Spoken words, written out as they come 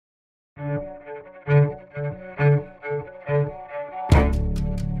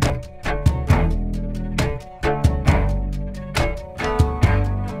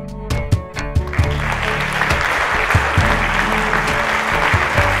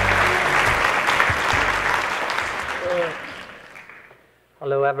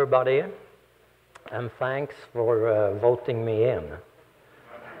everybody, and thanks for voting me in.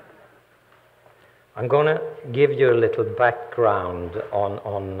 I'm going to give you a little background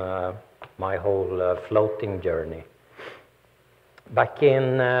on my whole floating journey. Back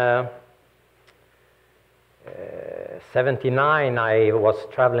in '79, I was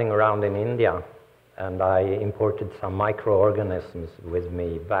traveling around in India, and I imported some microorganisms with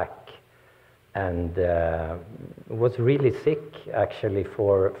me back, and was really sick actually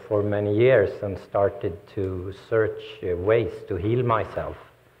for many years, and started to search ways to heal myself.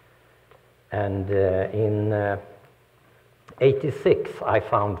 And in '86 I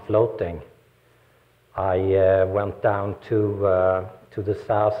found floating. I went down to the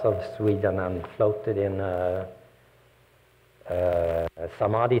south of Sweden and floated in a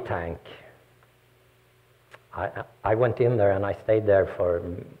samadhi tank. I went in there and I stayed there for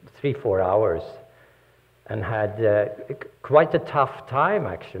 3-4 hours and had quite a tough time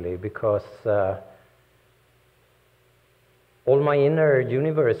actually, because all my inner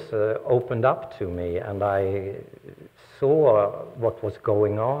universe opened up to me, and I saw what was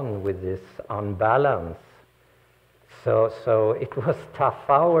going on with this unbalance. So it was tough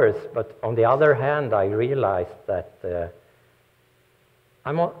hours, but on the other hand I realized that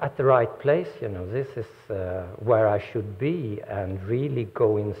I'm at the right place, you know. This is where I should be, and really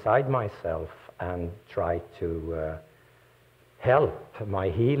go inside myself and try to help my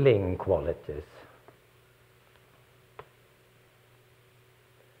healing qualities.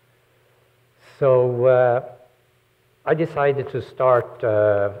 So I decided to start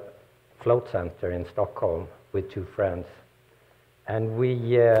a float center in Stockholm with 2 friends, and we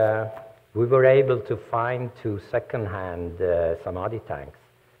were able to find 2 second-hand samadhi tanks.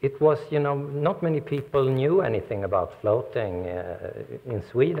 It was, you know, not many people knew anything about floating in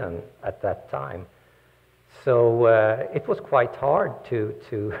Sweden at that time. So it was quite hard to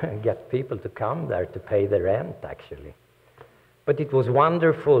get people to come there to pay the rent, actually. But it was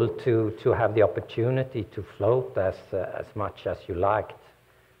wonderful to have the opportunity to float as much as you liked.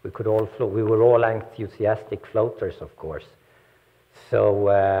 We could all float. We were all enthusiastic floaters, of course. So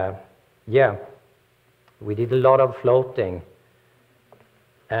yeah, we did a lot of floating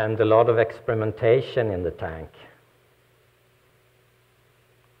and a lot of experimentation in the tank.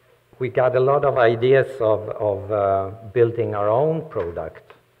 We got a lot of ideas of building our own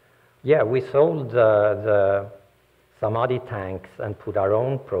product. Yeah, we sold the samadhi tanks and put our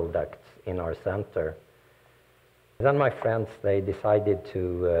own products in our center. Then my friends, they decided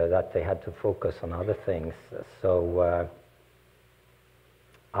that they had to focus on other things. So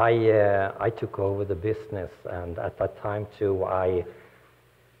I took over the business, and at that time too,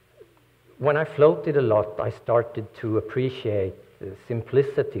 when I floated a lot, I started to appreciate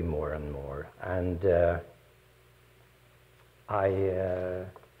simplicity more and more, and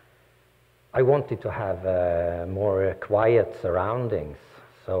I wanted to have more quiet surroundings.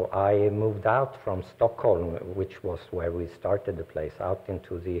 So I moved out from Stockholm, which was where we started the place, out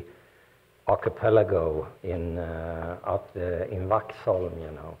into the archipelago in Vaxholm,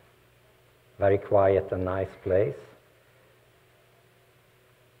 you know. Very quiet and nice place.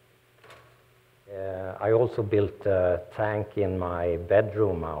 I also built a tank in my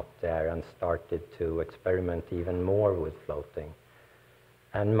bedroom out there and started to experiment even more with floating.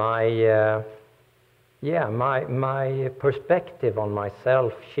 And my perspective on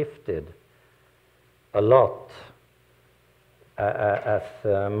myself shifted a lot, as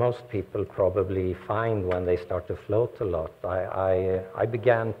most people probably find when they start to float a lot. I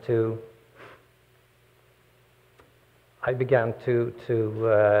began to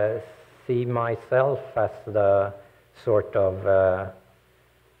see myself as the sort of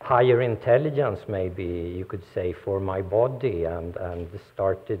higher intelligence, maybe you could say, for my body, and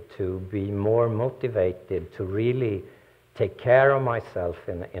started to be more motivated to really take care of myself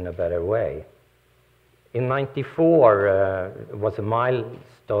in a better way. In '94 was a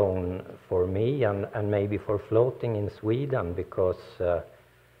milestone for me and maybe for floating in Sweden, because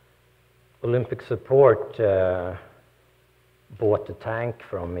Olympic Support bought a tank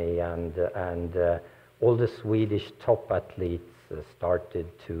from me, and all the Swedish top athletes started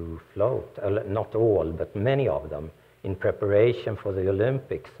to float. Not all, but many of them, in preparation for the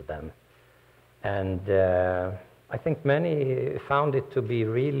Olympics then. And I think many found it to be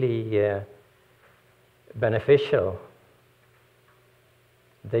really beneficial.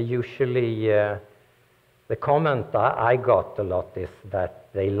 They usually, the comment I got a lot is that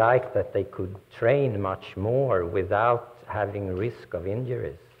they liked that they could train much more without having risk of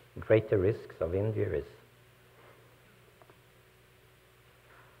injuries, greater risks of injuries.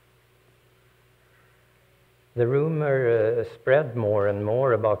 the rumor spread more and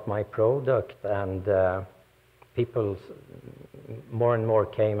more about my product, and people more and more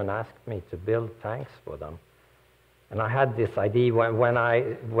came and asked me to build tanks for them. And I had this idea when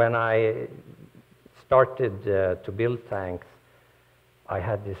I started to build tanks. I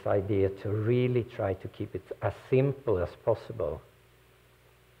had this idea to really try to keep it as simple as possible,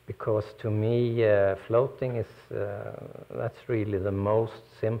 because to me floating is that's really the most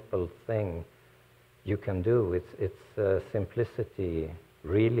simple thing you can do. It's simplicity,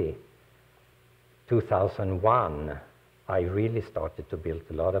 really. 2001, I really started to build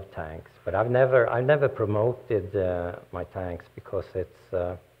a lot of tanks, but I've never promoted my tanks, because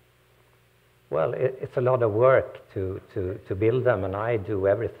it's well, it's a lot of work to build them, and I do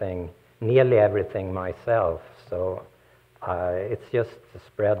everything, nearly everything myself. So it's just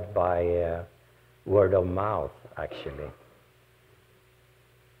spread by word of mouth, actually.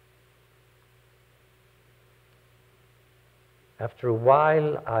 After a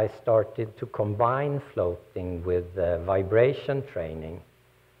while, I started to combine floating with vibration training.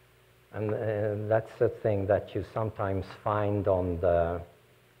 And that's a thing that you sometimes find on the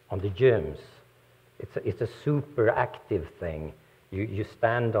gyms. It's a super active thing. You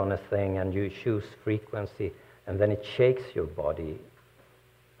stand on a thing and you choose frequency, and then it shakes your body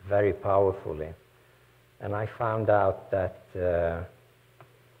very powerfully. And I found out that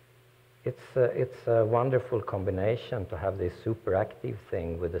it's a wonderful combination to have this super active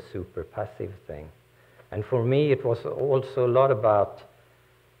thing with a super passive thing. And for me, it was also a lot about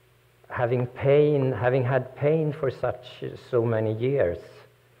having had pain for so many years.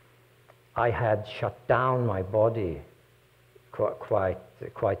 I had shut down my body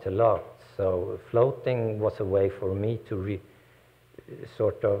quite a lot. So floating was a way for me to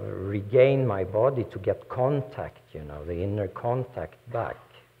sort of regain my body, to get contact, the inner contact back.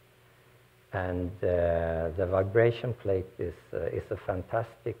 And the vibration plate is a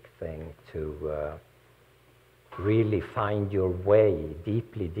fantastic thing to really find your way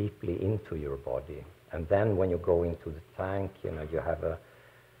deeply into your body. And then when you go into the tank,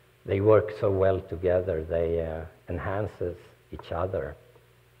 they work so well together, they enhances each other.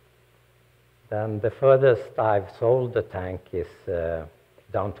 Then the furthest I've sold the tank is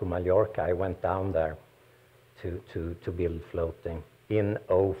down to Mallorca. I went down there to build floating in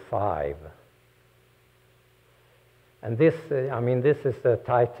 '05. And this is the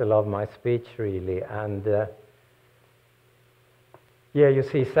title of my speech, really. And yeah, you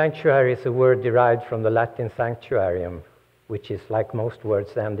see, sanctuary is a word derived from the Latin sanctuarium, which is, like most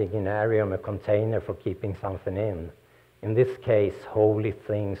words ending in arium, a container for keeping something in. In this case, holy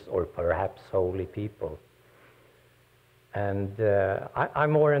things, or perhaps holy people. And I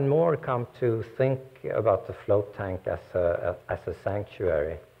more and more come to think about the float tank as a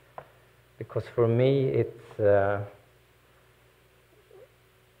sanctuary, because for me it's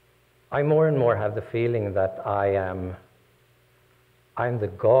I more and more have the feeling that I'm the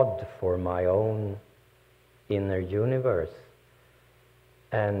God for my own inner universe.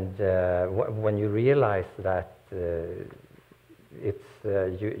 And when you realize that, you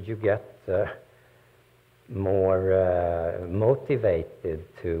get more motivated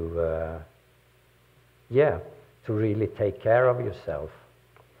to really take care of yourself.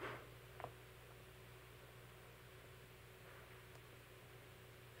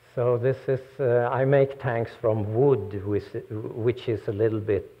 So this is, I make tanks from wood, which is a little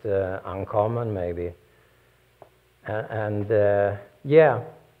bit uncommon maybe. Yeah,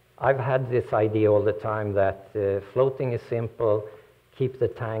 I've had this idea all the time that floating is simple, keep the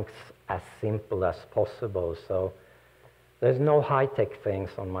tanks as simple as possible. So there's no high-tech things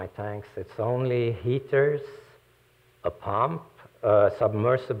on my tanks. It's only heaters, a pump, a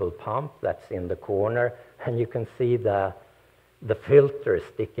submersible pump that's in the corner, and you can see the filter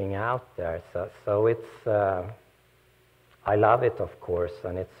sticking out there. So it's, I love it, of course,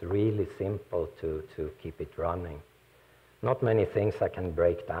 and it's really simple to keep it running. Not many things I can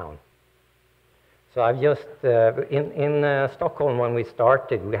break down. So I've just, in Stockholm when we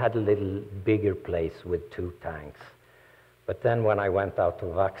started, we had a little bigger place with 2 tanks. But then when I went out to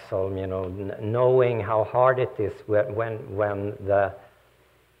Vaxholm, knowing how hard it is when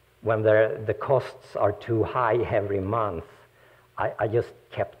the costs are too high every month, I just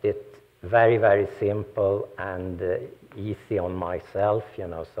kept it very, very simple and easy on myself,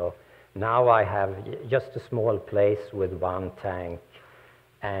 So now I have just a small place with 1 tank,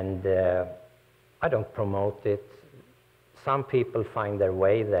 and I don't promote it. Some people find their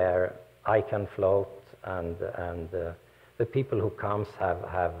way there. I can float, and the people who comes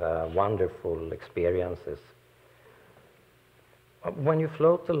have wonderful experiences. When you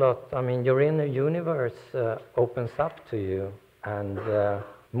float a lot, I mean, your inner universe opens up to you, and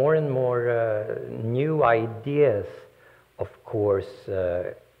more new ideas, of course,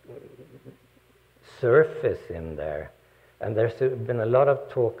 surface in there. And there's been a lot of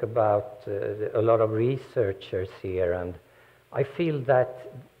talk about a lot of researchers here, and I feel that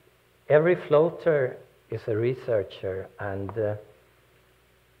every floater is a researcher, and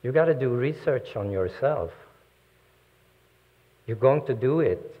you got to do research on yourself. You're going to do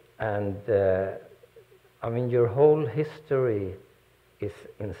it, and I mean, your whole history is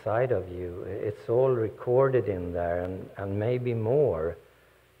inside of you. It's all recorded in there, and maybe more.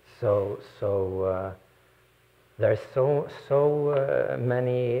 So there's so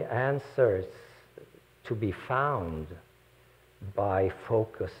many answers to be found by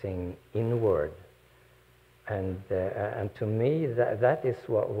focusing inward, and to me that is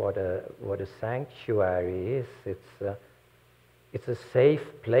what a sanctuary is. It's a safe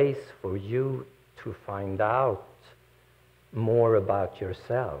place for you to find out more about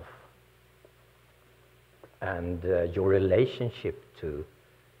yourself and your relationship to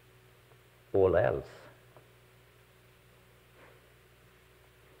all else.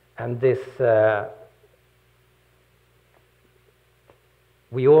 And this,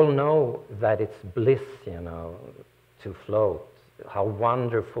 we all know that it's bliss, you know, to float, how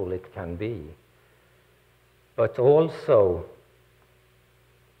wonderful it can be. But also,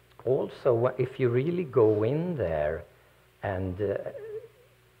 if you really go in there and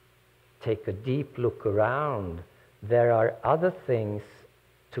take a deep look around, there are other things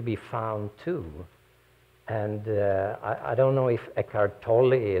to be found too. And I don't know if Eckhart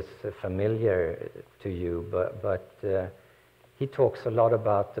Tolle is familiar to you, but he talks a lot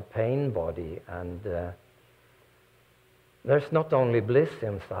about the pain body, and there's not only bliss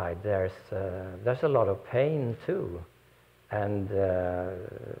inside, there's a lot of pain too. And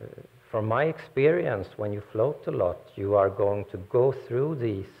from my experience, when you float a lot, you are going to go through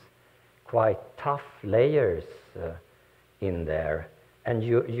these quite tough layers in there, and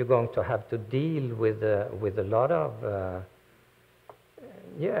you're going to have to deal with a lot of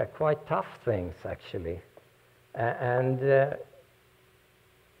quite tough things actually. And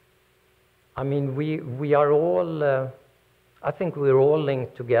I mean, we are all, I think we're all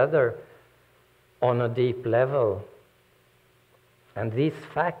linked together on a deep level. And these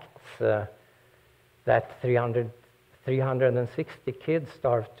facts that 360 kids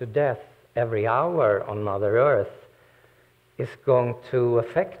starve to death every hour on Mother Earth is going to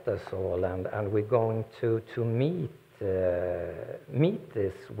affect us all, and we're going to meet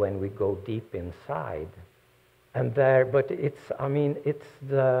this when we go deep inside. And there, but it's, I mean, it's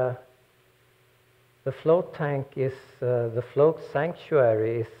the float tank is, the float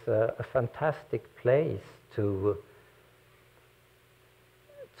sanctuary is a fantastic place to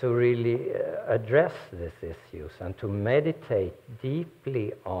really address these issues and to meditate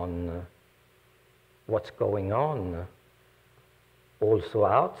deeply on what's going on also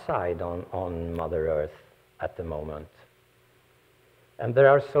outside on Mother Earth at the moment. And there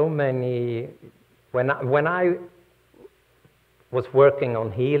are so many, when I was working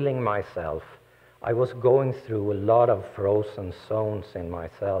on healing myself, I was going through a lot of frozen zones in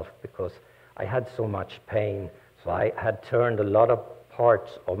myself because I had so much pain, so I had turned a lot of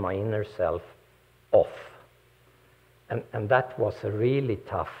parts of my inner self off. And that was a really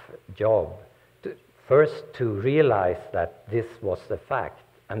tough job. First to realize that this was the fact,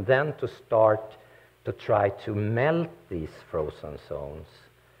 and then to start to try to melt these frozen zones.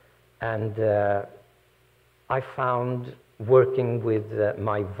 And I found working with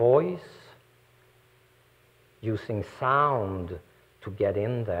my voice, using sound to get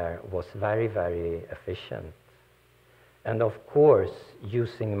in there was very, very efficient. And of course,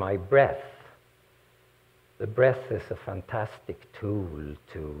 using my breath. The breath is a fantastic tool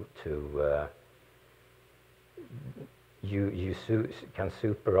to you can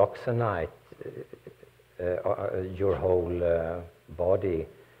superoxygenate your whole body,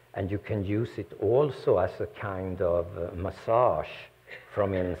 and you can use it also as a kind of massage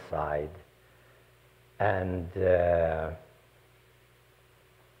from inside. And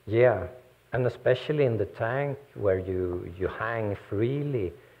and especially in the tank where you hang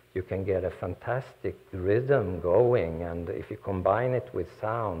freely, you can get a fantastic rhythm going, and if you combine it with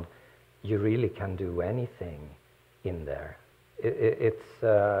sound, you really can do anything in there.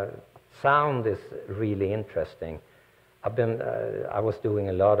 Sound is really interesting. I was doing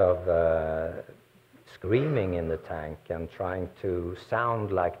a lot of screaming in the tank and trying to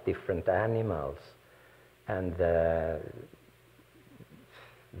sound like different animals, and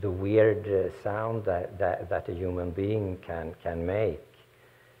the weird sound that a human being can make.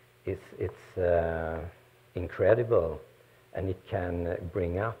 It's incredible, and it can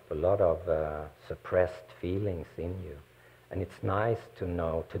bring up a lot of suppressed feelings in you. And it's nice to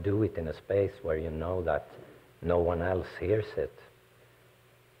know, to do it in a space where you know that no one else hears it.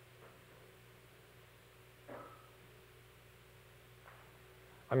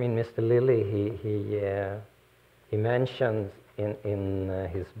 I mean, Mr. Lilly, he mentions in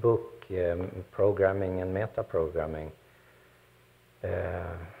his book, Programming and Metaprogramming,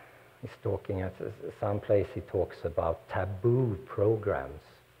 he's talking at some place, he talks about taboo programs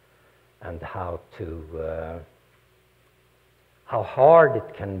and how hard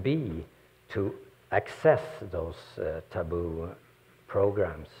it can be to access those taboo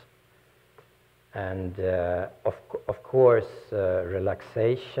programs. And of course,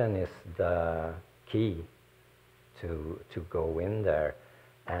 relaxation is the key to go in there.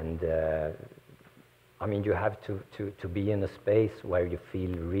 And I mean, you have to be in a space where you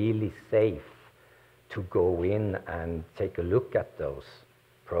feel really safe to go in and take a look at those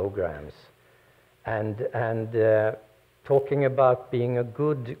programs. And talking about being a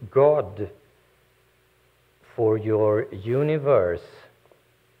good God for your universe,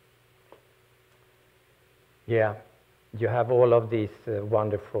 yeah, you have all of these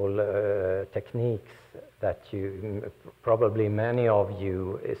wonderful techniques that probably many of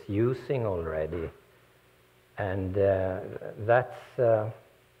you is using already. And that's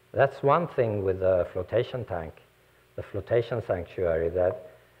one thing with the flotation tank, the flotation sanctuary,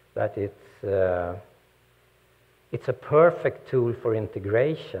 that it's a perfect tool for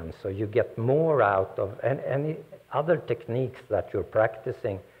integration, so you get more out of any other techniques that you're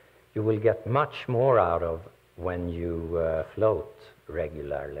practicing. You will get much more out of when you float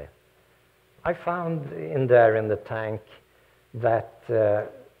regularly. I found in the tank that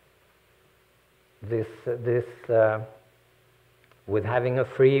this with having a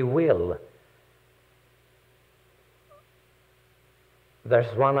free will,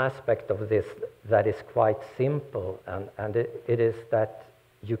 there's one aspect of this that is quite simple, and it is that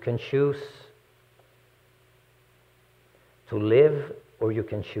you can choose to live or you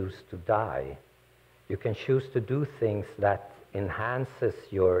can choose to die. You can choose to do things that enhances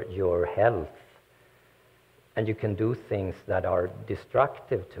your health, and you can do things that are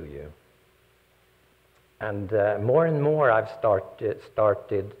destructive to you. And more I've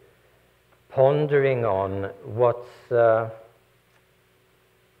started pondering on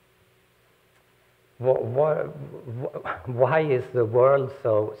why is the world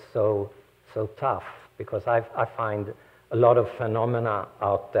so tough? Because I find a lot of phenomena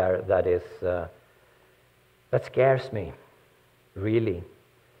out there that scares me, really.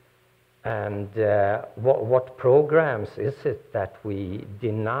 And what programs is it that we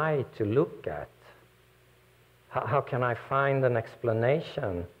deny to look at? How can I find an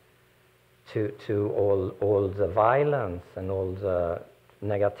explanation to all the violence and all the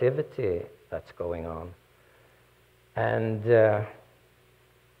negativity that's going on? And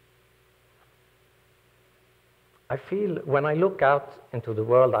I feel, when I look out into the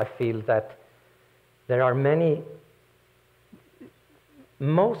world, I feel that there are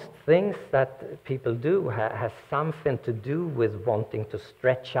most things that people do has something to do with wanting to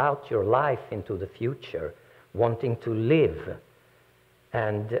stretch out your life into the future, wanting to live,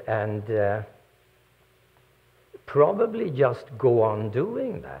 and probably just go on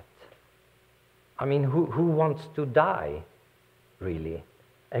doing that. I mean, who wants to die, really?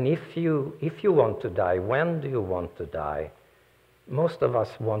 And if you want to die, when do you want to die? Most of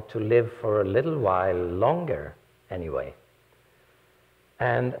us want to live for a little while longer, anyway.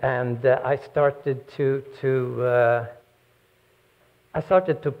 And I started to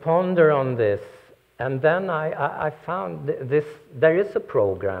ponder on this, and then I found this. There is a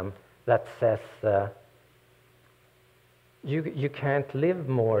program that says you can't live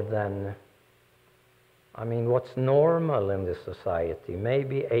more than, I mean, what's normal in this society?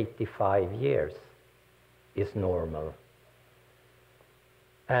 Maybe 85 years is normal.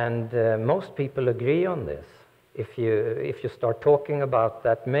 And most people agree on this. If you start talking about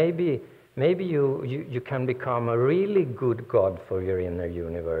that, maybe you can become a really good God for your inner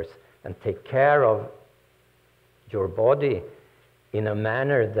universe and take care of your body in a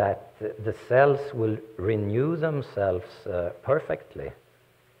manner that the cells will renew themselves perfectly.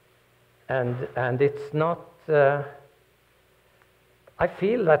 And it's not, I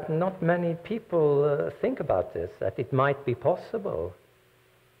feel that not many people think about this, that it might be possible.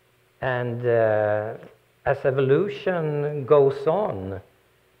 And as evolution goes on,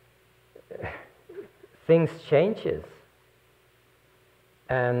 things changes.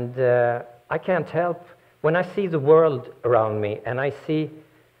 And I can't help, when I see the world around me, and I see,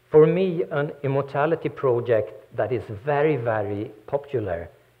 for me, an immortality project that is very, very popular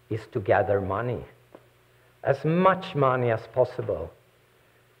is to gather money. As much money as possible.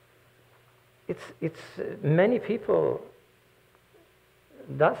 It's many people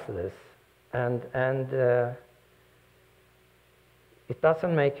does this, and it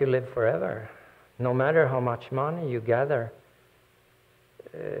doesn't make you live forever. No matter how much money you gather,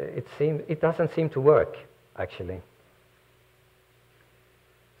 it doesn't seem to work, actually.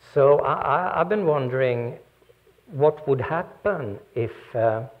 So I've been wondering what would happen if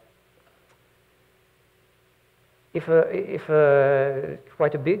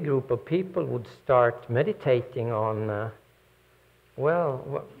quite a big group of people would start meditating on,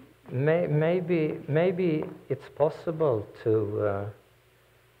 maybe it's possible to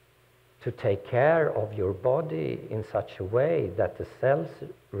take care of your body in such a way that the cells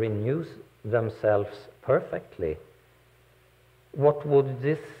renew themselves perfectly. What would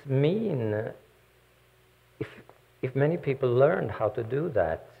this mean if many people learned how to do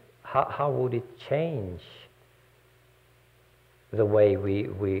that? How would it change the way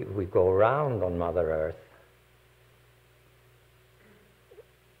we go around on Mother Earth?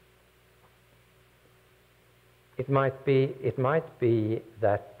 It might be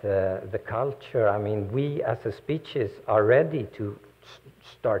that the culture, I mean, we as a species are ready to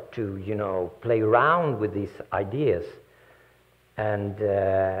start to, play around with these ideas and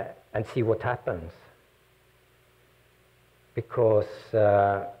see what happens. Because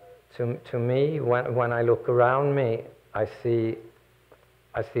to me, when I look around me, I see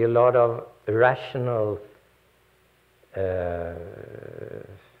a lot of irrational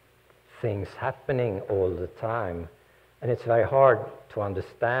things happening all the time, and it's very hard to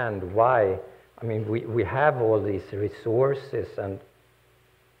understand why. I mean, we have all these resources, and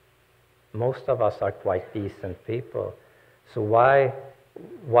most of us are quite decent people. So why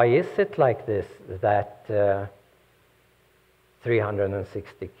is it like this, that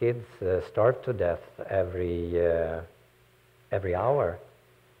 360 kids starve to death every hour?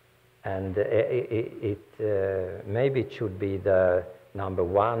 And maybe it should be the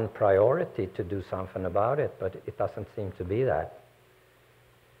 #1 priority to do something about it, but it doesn't seem to be that.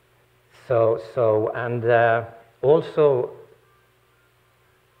 So and also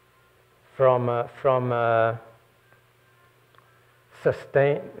from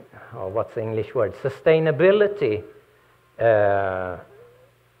what's the English word? Sustainability.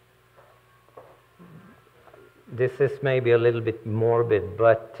 This is maybe a little bit morbid,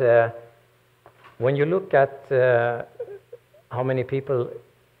 but when you look at how many people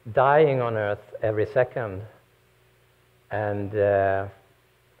dying on Earth every second, and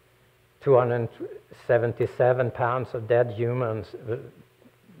 277 pounds of dead humans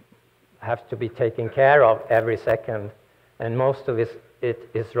have to be taken care of every second, and most of it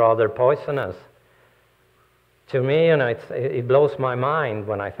is rather poisonous. To me, it blows my mind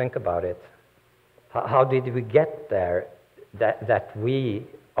when I think about it. How did we get there? That we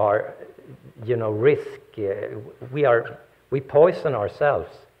are, risk. We poison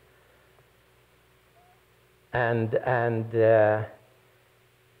ourselves, and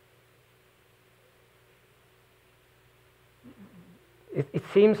it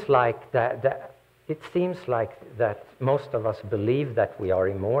seems like that. It seems like that most of us believe that we are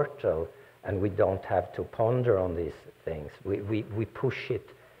immortal, and we don't have to ponder on these things. We push it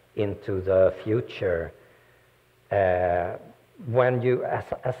into the future. When you,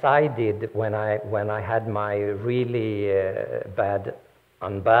 as I did, when I had my really bad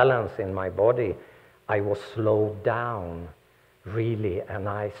unbalance in my body, I was slowed down, really, and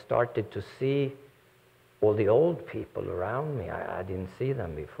I started to see all the old people around me. I didn't see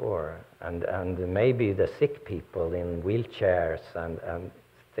them before, and maybe the sick people in wheelchairs and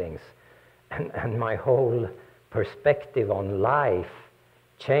things, and my whole perspective on life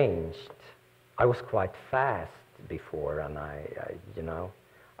changed. I was quite fast before, and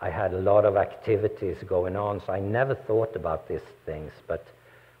I had a lot of activities going on, so I never thought about these things. But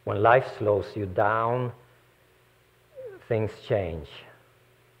when life slows you down, things change.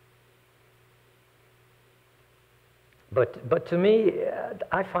 But to me,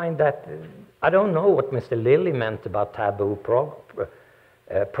 I find that I don't know what Mr. Lilly meant about taboo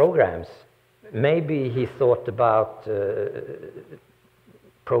programs. Maybe he thought about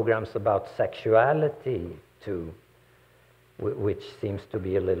programs about sexuality too, which seems to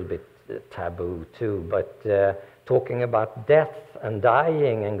be a little bit taboo too. But talking about death and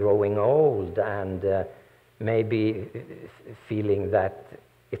dying and growing old, and maybe feeling that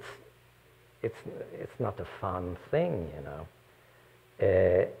it's not a fun thing,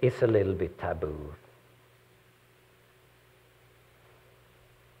 is a little bit taboo.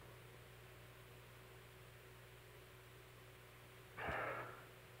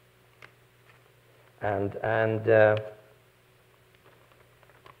 And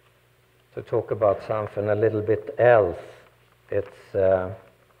to talk about something a little bit else, it's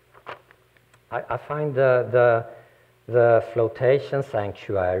I find the flotation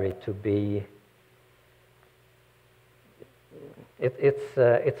sanctuary to be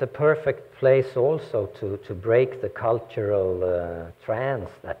it's a perfect place also to break the cultural trance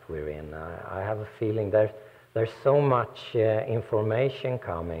that we're in. I have a feeling there's so much information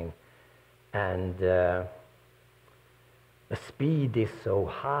coming, and the speed is so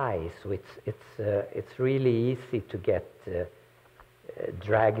high, so it's really easy to get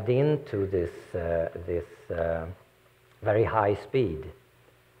dragged into this very high speed.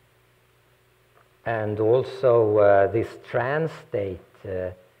 And also this trance state,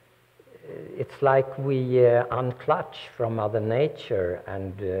 it's like we unclutch from Mother Nature,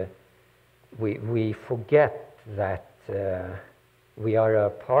 and we forget that we are a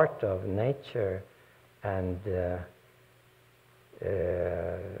part of nature, and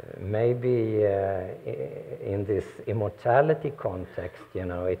maybe in this immortality context, you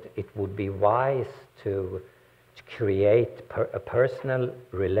know, it would be wise to create a personal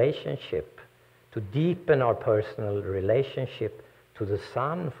relationship, to deepen our personal relationship to the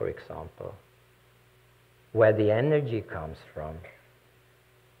sun, for example, where the energy comes from.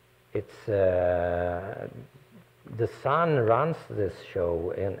 It's the sun runs this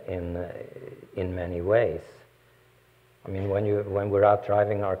show in many ways. I mean, when we're out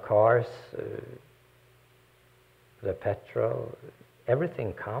driving our cars, the petrol,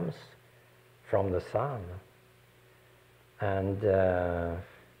 everything comes from the sun. And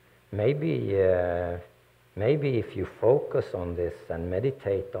maybe if you focus on this and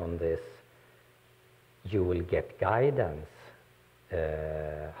meditate on this, you will get guidance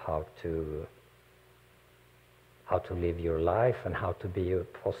how to live your life and how to be a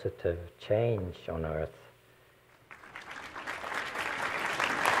positive change on earth.